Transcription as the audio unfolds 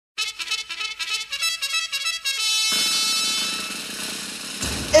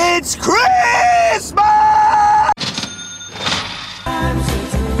It's Christmas!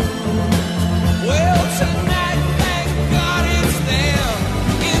 Well, tonight, thank God it's them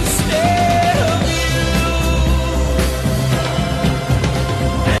instead of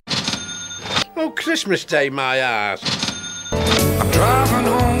you. Oh, Christmas Day, my ass. I'm driving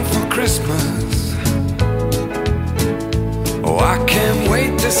home for Christmas. Oh, I can't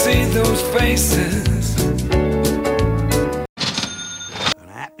wait to see those faces.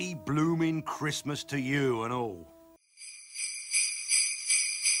 And happy blooming Christmas to you and all.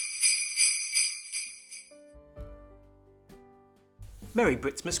 Merry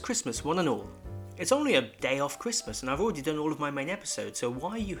Britsmas Christmas, one and all. It's only a day off Christmas and I've already done all of my main episodes, so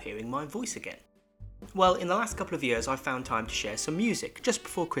why are you hearing my voice again? Well, in the last couple of years I've found time to share some music just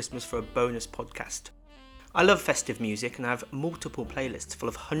before Christmas for a bonus podcast. I love festive music and have multiple playlists full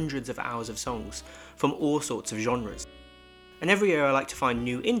of hundreds of hours of songs from all sorts of genres. And every year I like to find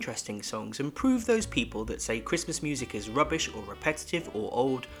new interesting songs and prove those people that say Christmas music is rubbish or repetitive or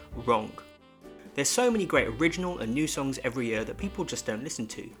old wrong. There's so many great original and new songs every year that people just don't listen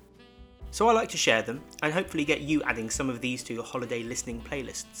to. So I like to share them and hopefully get you adding some of these to your holiday listening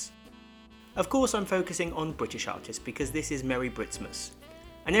playlists. Of course I'm focusing on British artists because this is Merry Britsmas.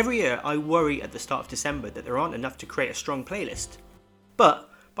 And every year I worry at the start of December that there aren't enough to create a strong playlist. But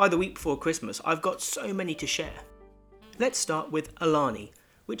by the week before Christmas I've got so many to share. Let's start with Alani,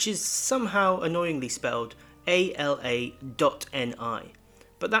 which is somehow annoyingly spelled ALA.NI.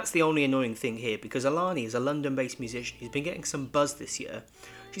 But that's the only annoying thing here because Alani is a London-based musician who's been getting some buzz this year.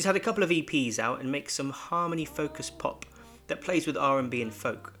 She's had a couple of EPs out and makes some harmony-focused pop that plays with R&B and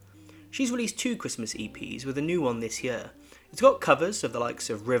folk. She's released 2 Christmas EPs with a new one this year. It's got covers of the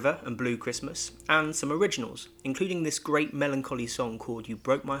likes of River and Blue Christmas and some originals, including this great melancholy song called You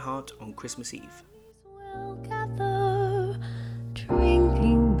Broke My Heart on Christmas Eve. We'll gather,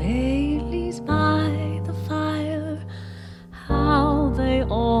 drinking Baileys by the fire. How they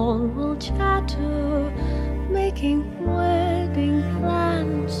all will chatter, making wedding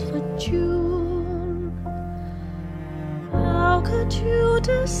plans for June. How could you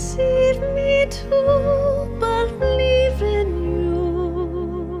deceive me to believe in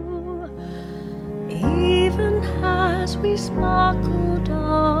you? Even as we sparkled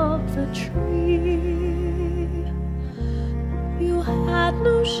up the tree, you had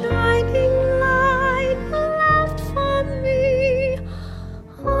no shining light left for me,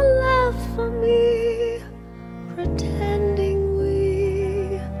 or left for me, pretending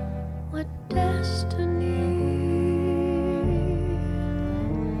we were destiny.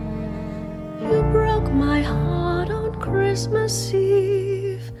 You broke my heart on Christmas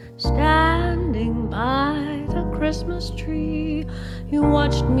Eve, standing by the Christmas tree. You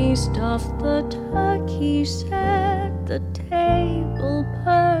watched me stuff the turkey, set the table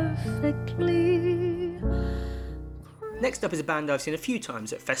perfectly. Next up is a band I've seen a few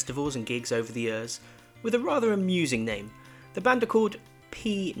times at festivals and gigs over the years, with a rather amusing name. The band are called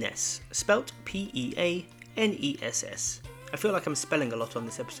P-Ness, spelt P-E-A-N-E-S-S. I feel like I'm spelling a lot on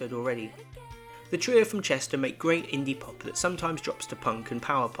this episode already. The trio from Chester make great indie pop that sometimes drops to punk and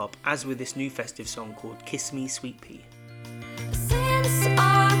power pop, as with this new festive song called Kiss Me Sweet Pea. Since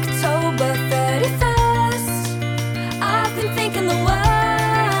October 31st, I've been thinking the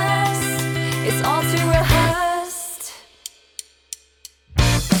worst. It's all too rehearsed.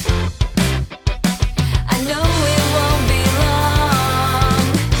 I know it won't be long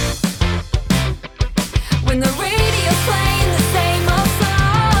when the radio's playing the same old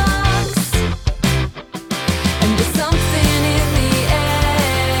songs, and there's something in the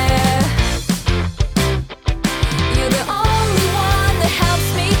air. You're the only one that helps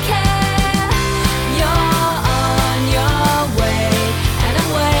me care. You're on your way, and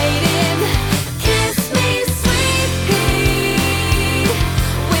I'm waiting. Kiss me, sweet pea.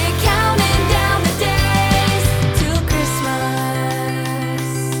 We're counting down the days till Christmas.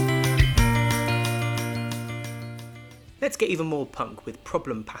 Let's get even more punk with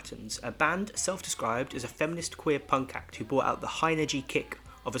Problem Patterns, a band self-described as a feminist queer punk act who brought out the high-energy kick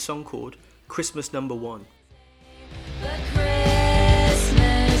of a song called Christmas Number 1. But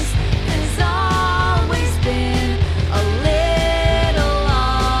Christmas has always been a little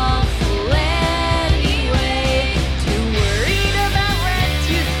awful anyway. Too worried about rent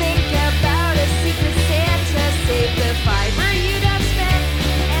to think about a secret Santa. Save the fiber you'd have spent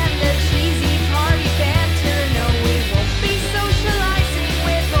and the cheesy party banter. No, we won't be socializing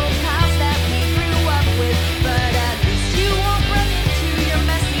with old pals that we grew up with, but at least you won't run into your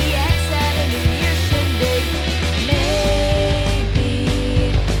messy ex at a New Year's shindig. Maybe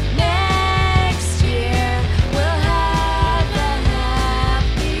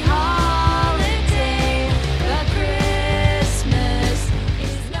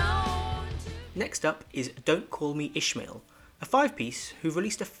Next up is Don't Call Me Ishmael, a five-piece who've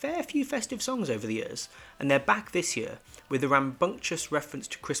released a fair few festive songs over the years, and they're back this year with a rambunctious reference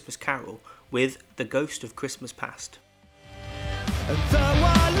to Christmas Carol with The Ghost of Christmas Past. And though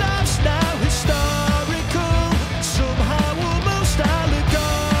our love's now historical, somehow almost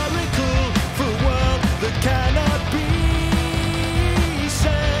allegorical for a world that cannot be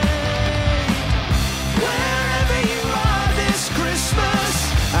saved. Wherever you are this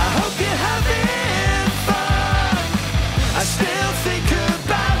Christmas, I hope you're having fun. I still think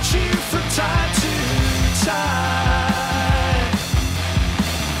about you from time to time.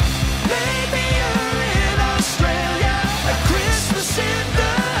 Maybe you're in Australia, a Christmas in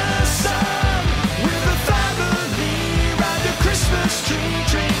the sun, with a family round a Christmas tree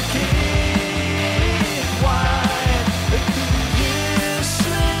drinking wine. But the years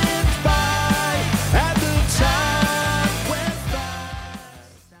slipped by and the time went by.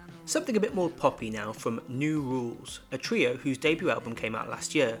 Something a bit more poppy now from New Rules, a trio whose debut album came out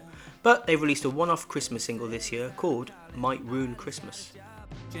last year, but they've released a one-off Christmas single this year called Might Ruin Christmas.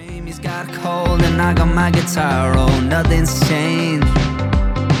 Jamie's got a cold and I got my guitar. Oh, nothing's changed.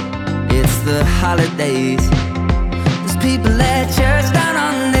 It's the holidays. There's people at church down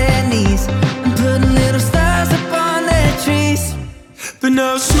on their knees and putting little stars up on their trees. But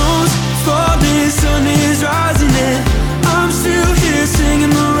now snow's falling, sun is rising, and I'm still here singing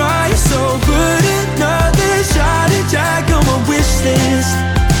Mariah. So put another shot at Jack on my wish list.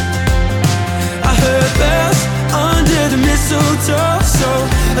 I heard bells under the mistletoe, so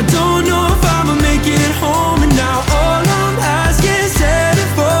I don't know if I'ma make it home. And now all I'm asking Santa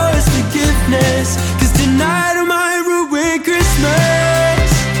for is forgiveness, 'cause tonight I might ruin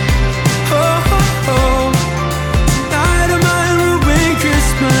Christmas. Oh, oh, oh. Tonight I might ruin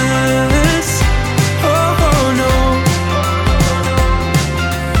Christmas. Oh, oh no.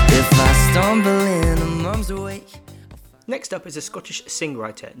 If I stumble in, Mum's awake. Next up is a Scottish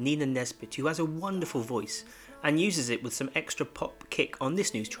songwriter, Nina Nesbitt, who has a wonderful voice and uses it with some extra pop kick on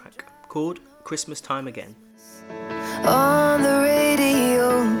this new track called Christmas Time Again. On the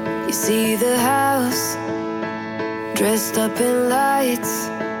radio, you see the house dressed up in lights.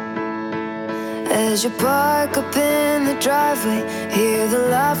 As you park up in the driveway, hear the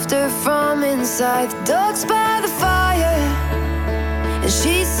laughter from inside. The dog's by the fire, and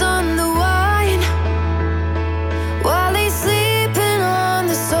she's on the wine, while he's sleeping on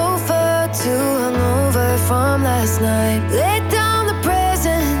the sofa, too hungover from last night. Lay down the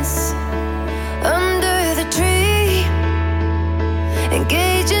presents under the tree,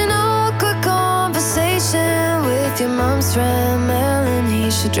 engage in awkward conversation with your mom's friend Melanie.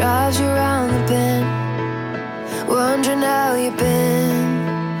 She drives you around the bend, wondering how you've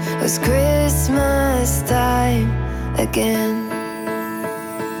been. It's Christmas time again.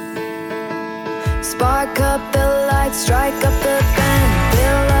 Spark up the lights, strike up the band,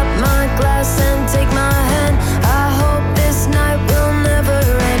 fill up my glass and take my hand. I hope this night will never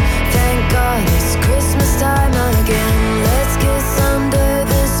end. Thank God it's Christmas time again. Let's kiss under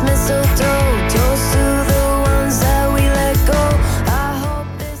this mistletoe, toast to the ones that we let go. I hope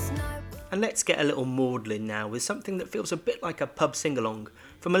this night. And let's get a little maudlin now with something that feels a bit like a pub sing-along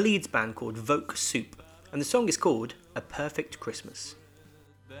from a Leeds band called Voke Soup, and the song is called A Perfect Christmas.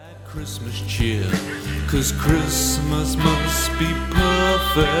 That Christmas cheer, 'cause Christmas must be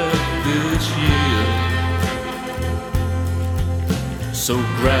perfect this year. So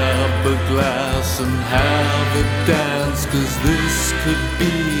grab a glass and have a dance, 'cause this could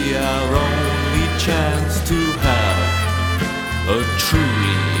be our only chance to have a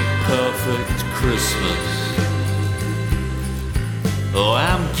truly perfect Christmas. Oh,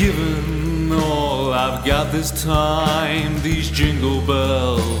 I'm giving all I've got this time. These jingle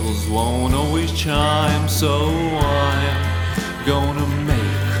bells won't always chime, so I'm gonna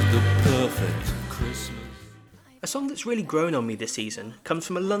make the perfect Christmas. A song that's really grown on me this season comes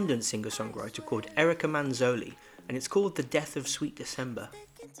from a London singer-songwriter called Erica Manzoli, and it's called The Death of Sweet December.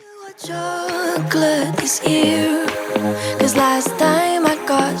 Chocolate this year, 'cause last time I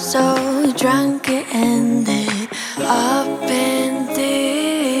got so drunk it ended up in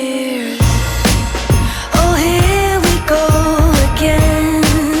tears. Oh, here we go again.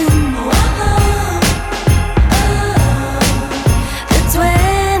 The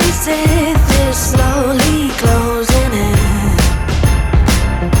 26th is slowly closing in.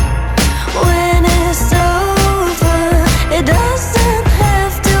 When it's over, it doesn't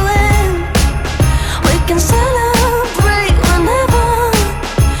have to end. We can celebrate whenever,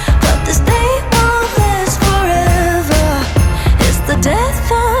 but this day won't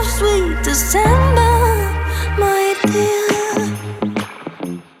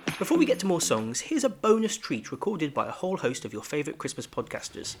we get to more songs, here's a bonus treat recorded by a whole host of your favourite Christmas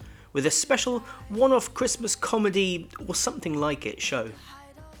podcasters, with a special one-off Christmas comedy, or something like it, show.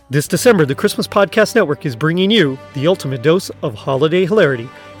 This December, the Christmas Podcast Network is bringing you the ultimate dose of holiday hilarity.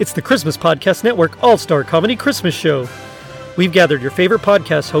 It's the Christmas Podcast Network All-Star Comedy Christmas Show. We've gathered your favorite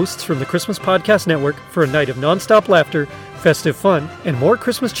podcast hosts from the Christmas Podcast Network for a night of non-stop laughter, festive fun, and more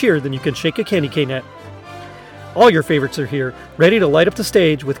Christmas cheer than you can shake a candy cane at. All your favorites are here, ready to light up the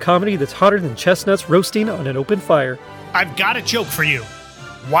stage with comedy that's hotter than chestnuts roasting on an open fire. I've got a joke for you.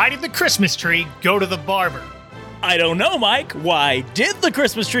 Why did the Christmas tree go to the barber? I don't know, Mike. Why did the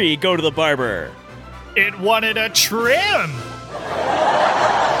Christmas tree go to the barber? It wanted a trim.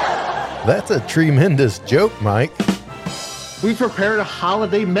 That's a tremendous joke, Mike. We prepared a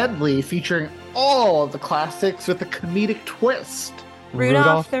holiday medley featuring all of the classics with a comedic twist.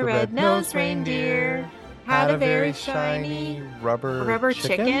 Rudolph the red-nosed reindeer had a very shiny rubber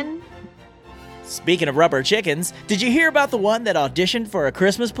chicken. Speaking of rubber chickens, did you hear about the one that auditioned for a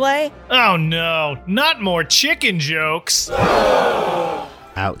Christmas play? Oh no, not more chicken jokes.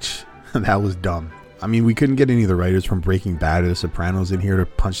 Ouch, that was dumb. I mean, we couldn't get any of the writers from Breaking Bad or The Sopranos in here to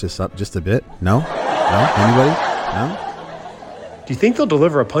punch this up just a bit? No? No? Anybody? No? Do you think they'll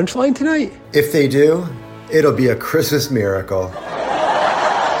deliver a punchline tonight? If they do, it'll be a Christmas miracle.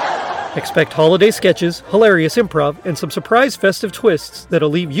 Expect holiday sketches, hilarious improv, and some surprise festive twists that'll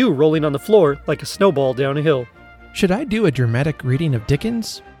leave you rolling on the floor like a snowball down a hill. Should I do a dramatic reading of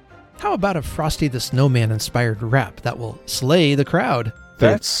Dickens? How about a Frosty the Snowman-inspired rap that will slay the crowd?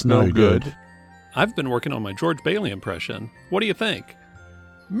 That's no good. I've been working on my George Bailey impression. What do you think?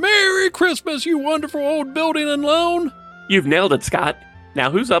 Merry Christmas, you wonderful old building and loan! You've nailed it, Scott. Now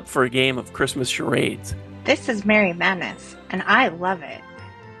who's up for a game of Christmas charades? This is Merry Madness, and I love it.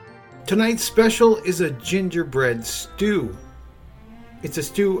 Tonight's special is a gingerbread stew. It's a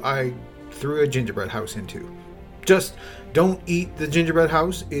stew I threw a gingerbread house into. Just don't eat the gingerbread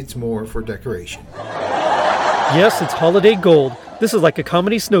house, it's more for decoration. Yes, it's holiday gold. This is like a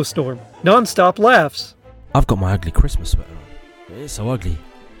comedy snowstorm. Non-stop laughs. I've got my ugly Christmas sweater on. It's so ugly.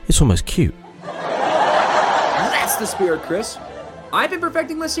 It's almost cute. That's the spirit, Chris. I've been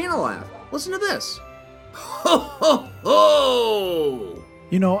perfecting my Santa laugh. Listen to this. Ho, ho, ho!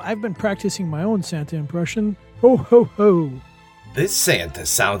 You know, I've been practicing my own Santa impression. Ho, ho, ho. This Santa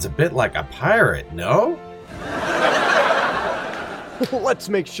sounds a bit like a pirate, no? Let's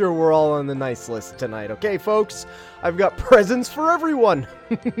make sure we're all on the nice list tonight, okay, folks? I've got presents for everyone.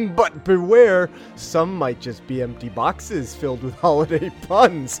 But beware, some might just be empty boxes filled with holiday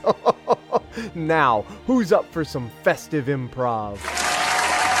puns. Now, who's up for some festive improv?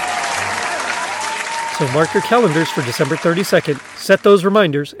 So mark your calendars for December 32nd, set those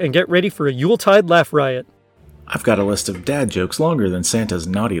reminders, and get ready for a Yuletide laugh riot. I've got a list of dad jokes longer than Santa's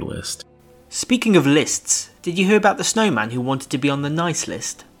naughty list. Speaking of lists, did you hear about the snowman who wanted to be on the nice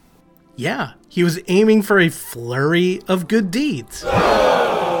list? Yeah, he was aiming for a flurry of good deeds.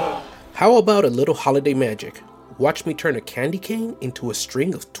 How about a little holiday magic? Watch me turn a candy cane into a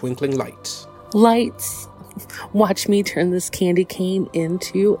string of twinkling lights. Lights. Watch me turn this candy cane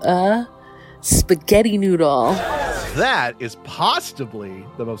into a spaghetti noodle. That is possibly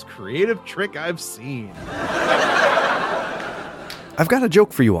the most creative trick I've seen. I've got a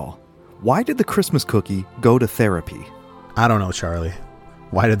joke for you all. Why did the Christmas cookie go to therapy? I don't know, Charlie.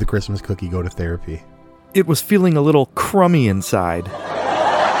 Why did the Christmas cookie go to therapy? It was feeling a little crummy inside.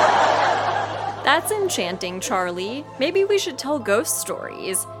 That's enchanting, Charlie. Maybe we should tell ghost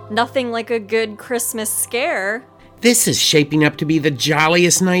stories. Nothing like a good Christmas scare. This is shaping up to be the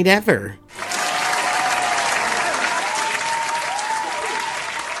jolliest night ever.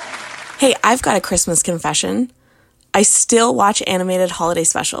 Hey, I've got a Christmas confession. I still watch animated holiday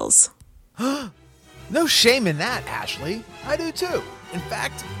specials. No shame in that, Ashley. I do too. In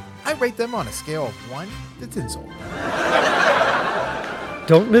fact, I rate them on a scale of 1 to tinsel.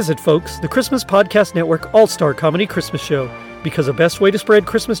 Don't miss it, folks. The Christmas Podcast Network All-Star Comedy Christmas Show. Because the best way to spread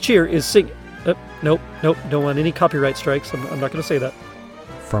Christmas cheer is sing... Nope. Don't want any copyright strikes. I'm not going to say that.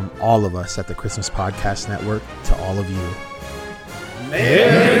 From all of us at the Christmas Podcast Network to all of you.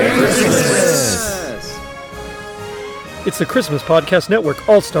 Merry Christmas! It's the Christmas Podcast Network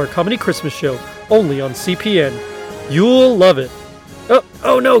All-Star Comedy Christmas Show, only on CPN. You'll love it.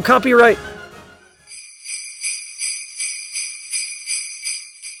 Oh no, copyright!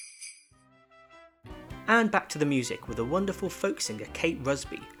 And back to the music with a wonderful folk singer, Kate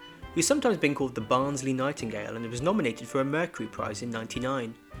Rusby, who's sometimes been called the Barnsley Nightingale and was nominated for a Mercury Prize in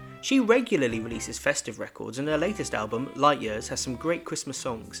 '99. She regularly releases festive records, and her latest album, Light Years, has some great Christmas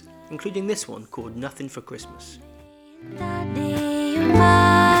songs, including this one called Nothing for Christmas. Daddy, you're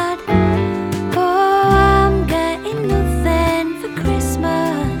mad.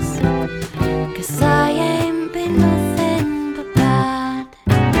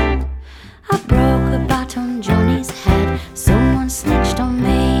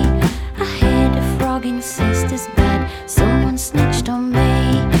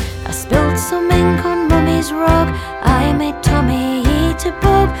 I spilled some ink on Mummy's rug. I made Tommy eat a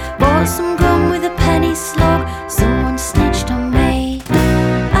bug. Bought some gum with a penny slug. Someone snitched on me.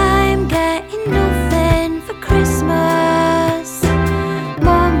 I'm getting nothing for Christmas.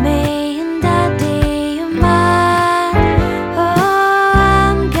 Mommy and Daddy are mad. Oh,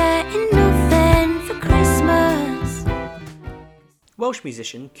 I'm getting nothing for Christmas. Welsh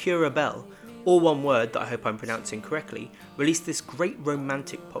musician Cura Bell, all one word that I hope I'm pronouncing correctly, released this great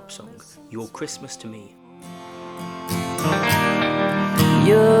romantic pop song, Your Christmas to Me.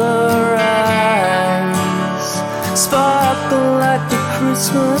 Your eyes sparkle like the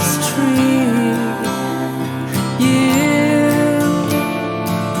Christmas tree.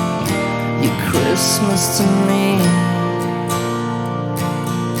 Your Christmas to me.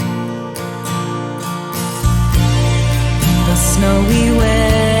 The snowy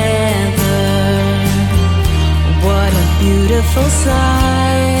weather, what a beautiful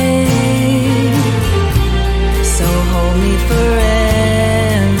sight. So hold me forever.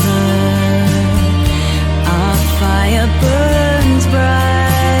 Our fire burns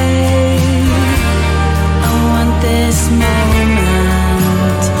bright. I want this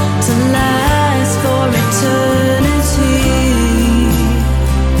moment to last for eternity.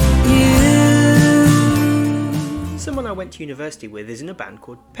 Someone I went to university with is in a band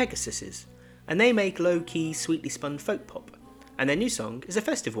called Pegasuses, and they make low-key, sweetly spun folk pop, and their new song is a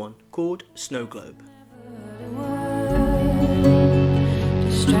festive one called Snow Globe.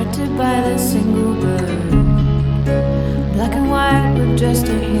 Distracted by the single bird, black and white with just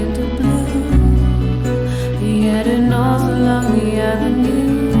a hint of blue. He headed north along the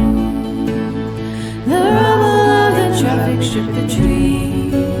avenue. The rumble of the traffic shook the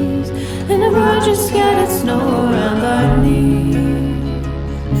trees, and the branches scattered snow around our knees.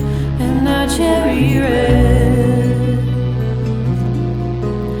 And now cherry red,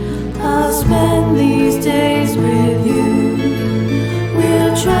 I'll spend these days with you.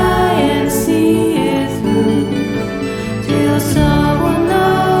 We'll try and see it through till someone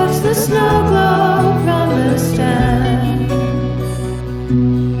knows the snow globe from the stand.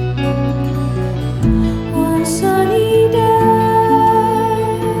 One sunny day.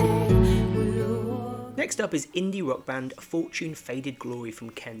 Next up is indie rock band Fortune Faded Glory from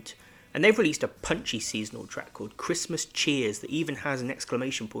Kent, and they've released a punchy seasonal track called Christmas Cheers that even has an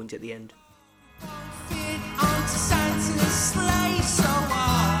exclamation point at the end. Onto Santa's sleigh, so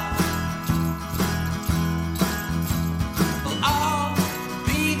I'll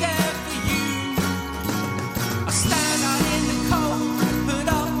be there for you. I'll stand out in the cold, put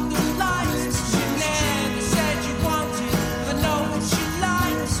up the lights. You never said you wanted, but I know what you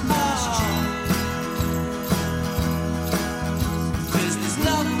like more. 'Cause there's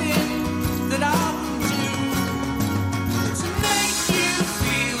nothing that I would do to make you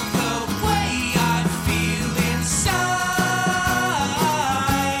feel the way I feel inside.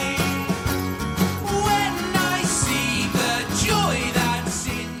 When I see the joy that's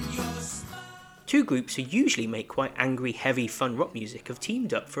in your smile. Two groups who usually make quite angry, heavy, fun rock music have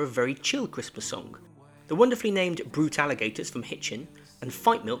teamed up for a very chill Christmas song. The wonderfully named Brute Alligators from Hitchin and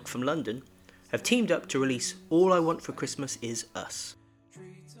Fight Milk from London have teamed up to release All I Want for Christmas Is Us.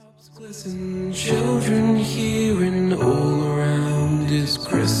 Glisten, children here and all around is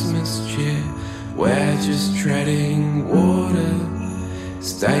Christmas cheer. We're just treading water,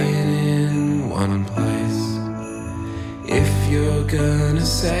 staying in one place. If you're gonna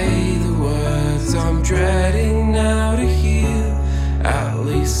say the words I'm dreading now to hear, at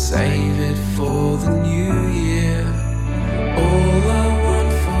least save it for the new year. All I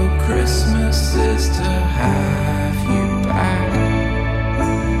want for Christmas is to have you back.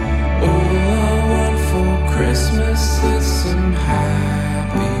 All I want for Christmas is some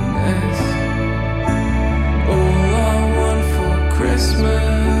happiness. All I want for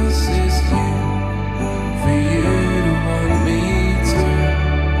Christmas is you, for you to want me to.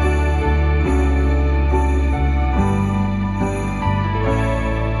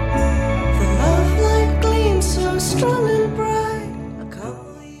 The love light gleams so strong and bright.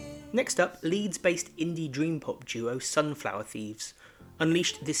 Next up, Leeds-based indie dream pop duo Sunflower Thieves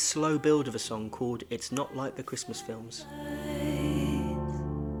unleashed this slow build of a song called It's Not Like the Christmas Films.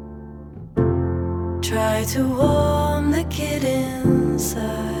 Try to warm the kid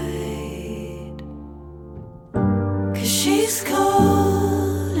inside, 'cause she's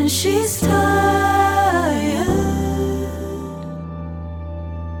cold and she's tired,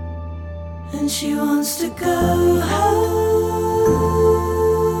 and she wants to go home.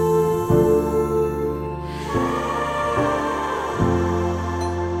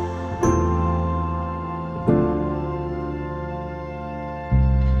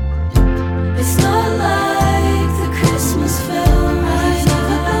 It's not like the Christmas film, I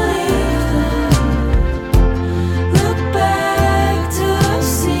never believed them. Look back to a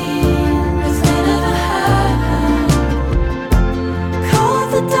scene if they never happened. Call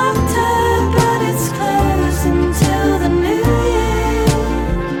the doctor, but it's closed until the new year.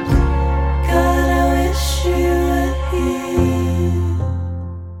 God, I wish you were here.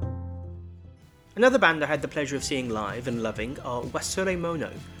 Another band I had the pleasure of seeing live and loving are Wasure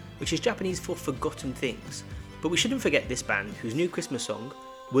Mono, which is Japanese for forgotten things. But we shouldn't forget this band, whose new Christmas song,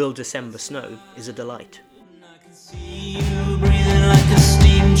 Will December Snow, is a delight. Breathing like a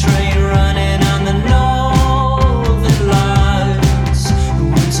steam train running on the northern lights.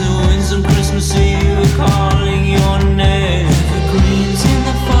 Winter winds on Christmas Eve are calling your name. The greens in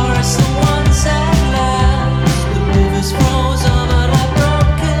the forest, the ones that last. The rivers froze over like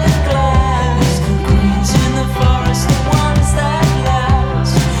broken glass. The greens in the forest, the ones that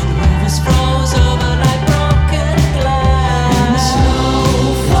last. The rivers froze over like broken glass. And the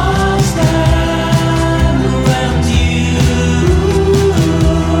snow falls down around you,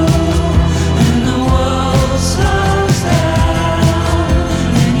 and the world slows down,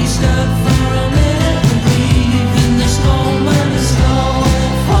 and you stop for a minute and breathe in this moment. The snow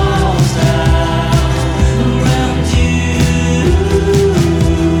falls down around you,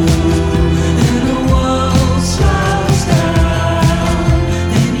 and the world slows down,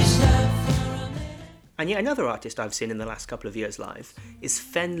 and you stop for a minute. And yet another artist I've seen in the last couple of years live is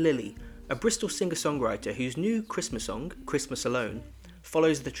Fen Lily, a Bristol singer-songwriter whose new Christmas song, Christmas Alone,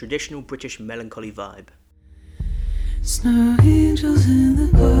 follows the traditional British melancholy vibe. Snow angels in the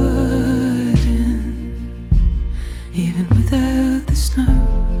garden, even without the snow.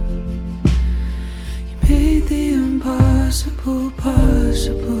 You made the impossible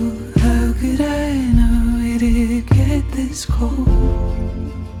possible. How could I know it'd get this cold?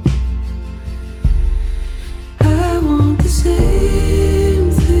 I want the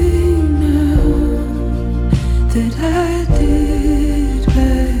same thing now that I did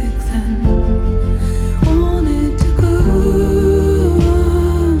back then. Wanted to go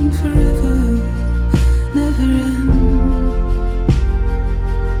on forever, never end.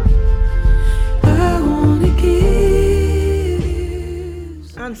 I wanna give.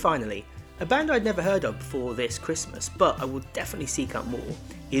 And finally, a band I'd never heard of before this Christmas, but I will definitely seek out more,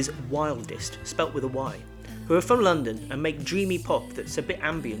 is Wildest, spelt with a Y, who are from London and make dreamy pop that's a bit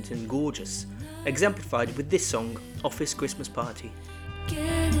ambient and gorgeous, exemplified with this song, Office Christmas Party.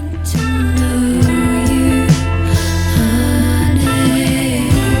 Getting to know you, honey,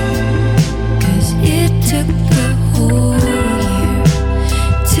 'cause it took the whole year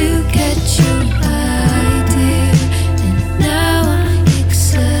to get your idea, and now I'm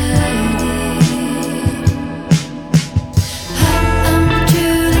excited. I'm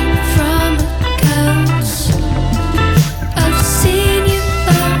drooling from accounts. I've seen you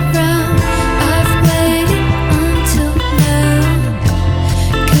around. I've waited until now,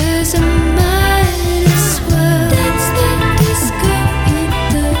 'cause I might as well dance the disco in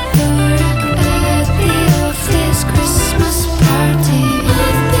the dark at the office Christmas party.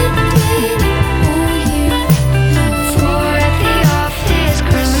 I've been waiting all year for the office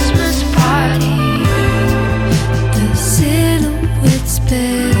Christmas party. The silhouette's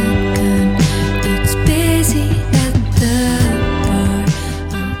begun. It's busy at the bar.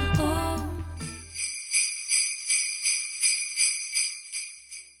 Oh.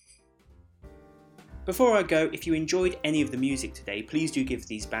 Before I go, if you enjoyed any of the music today, please do give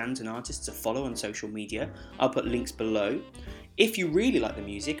these bands and artists a follow on social media. I'll put links below. If you really like the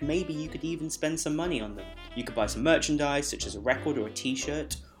music, maybe you could even spend some money on them. You could buy some merchandise, such as a record or a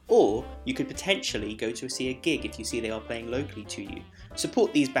t-shirt, or you could potentially go to see a gig if you see they are playing locally to you.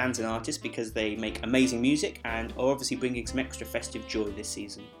 Support these bands and artists because they make amazing music and are obviously bringing some extra festive joy this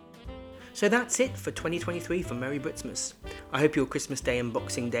season. So that's it for 2023 for Merry Britsmas. I hope your Christmas Day and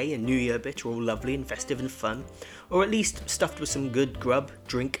Boxing Day and New Year bit are all lovely and festive and fun, or at least stuffed with some good grub,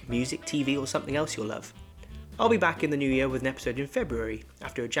 drink, music, TV or something else you'll love. I'll be back in the new year with an episode in February,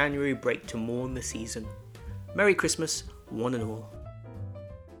 after a January break to mourn the season. Merry Christmas, one and all.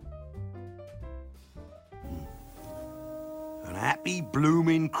 And happy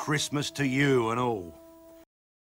blooming Christmas to you and all.